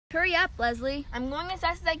Hurry up, Leslie. I'm going as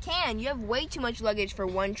fast as I can. You have way too much luggage for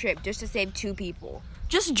one trip just to save 2 people.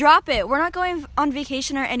 Just drop it. We're not going on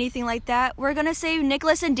vacation or anything like that. We're gonna save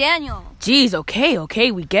Nicholas and Daniel. Geez,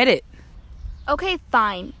 okay, we get it. Okay,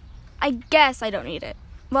 fine. I guess I don't need it.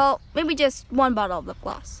 Well, maybe just 1 bottle of lip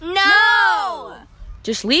gloss. No!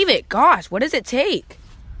 Just leave it. Gosh, what does it take?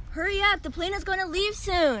 Hurry up. The plane is going to leave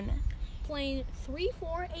soon. Plane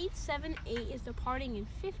 34878 is departing in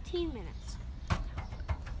 15 minutes.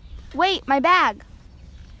 Wait, my bag.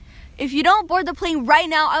 If you don't board the plane right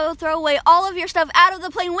now, I will throw away all of your stuff out of the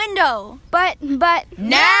plane window. But...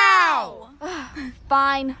 Now!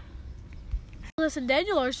 Fine. Nicholas and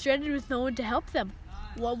Daniel are stranded with no one to help them.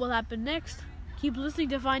 What will happen next? Keep listening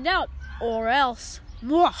to find out, or else.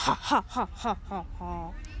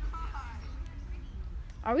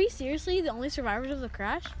 Are we seriously the only survivors of the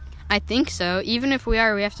crash? I think so. Even if we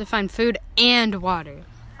are, we have to find food and water.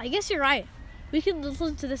 I guess you're right. We can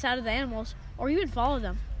listen to the sound of the animals, or even follow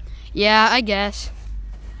them. Yeah, I guess.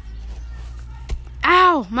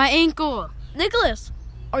 Ow, my ankle. Nicholas,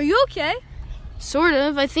 are you okay? Sort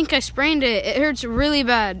of. I think I sprained it. It hurts really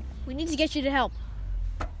bad. We need to get you to help.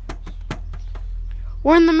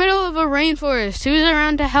 We're in the middle of a rainforest. Who's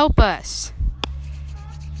around to help us?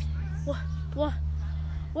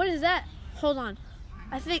 What is that? Hold on.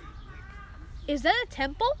 I think... Is that a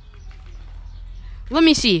temple? Let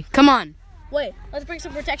me see. Come on. Wait, let's bring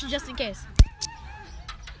some protection just in case.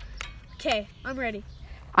 Okay, I'm ready.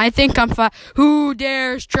 I think I'm fine. Who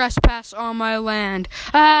dares trespass on my land?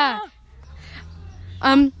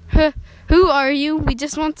 Who are you? We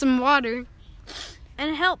just want some water.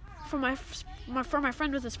 And help for my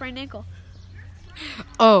friend with a sprained ankle.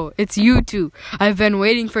 Oh, it's you two. I've been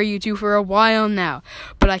waiting for you two for a while now.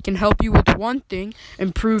 But I can help you with one thing,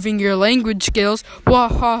 improving your language skills. Wah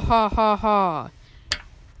ha ha ha ha.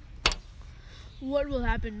 What will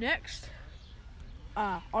happen next?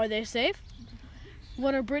 Are they safe?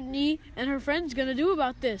 What are Brittany and her friends gonna do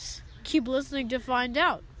about this? Keep listening to find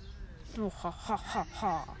out. Why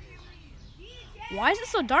is it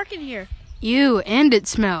so dark in here? Ew, and it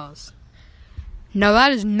smells. Now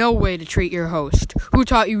that is no way to treat your host. Who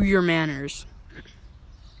taught you your manners?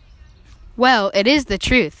 Well, it is the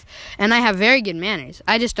truth, and I have very good manners.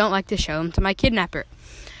 I just don't like to show them to my kidnapper.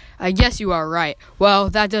 I guess you are right.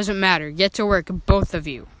 Well, that doesn't matter. Get to work, both of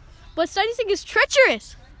you. But sightseeing is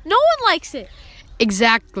treacherous. No one likes it.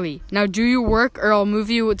 Exactly. Now do your work or I'll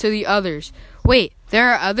move you to the others. Wait,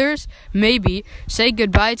 there are others? Maybe. Say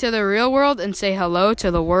goodbye to the real world and say hello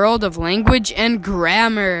to the world of language and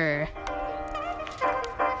grammar.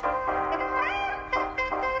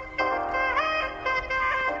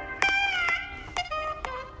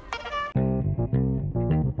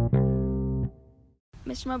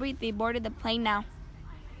 Mr. Moby, they boarded the plane now.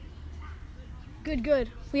 Good.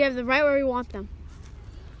 We have them right where we want them.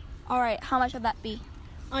 All right, how much would that be?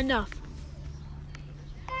 Enough.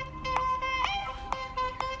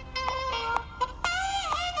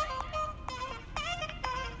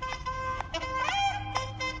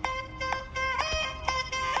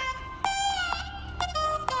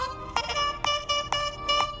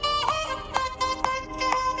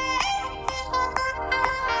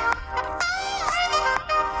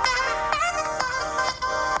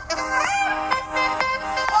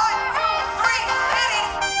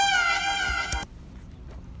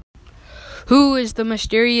 Who is the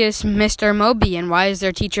mysterious Mr. Moby and why is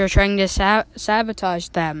their teacher trying to sabotage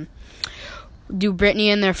them? Do Brittany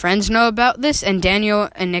and their friends know about this? And Daniel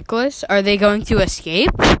and Nicholas? Are they going to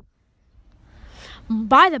escape?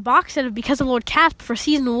 Buy the box set of Because of Lord Casp for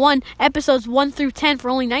Season 1, Episodes 1 through 10 for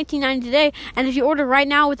only $19.90 today. And if you order right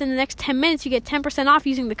now within the next 10 minutes, you get 10% off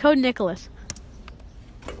using the code Nicholas.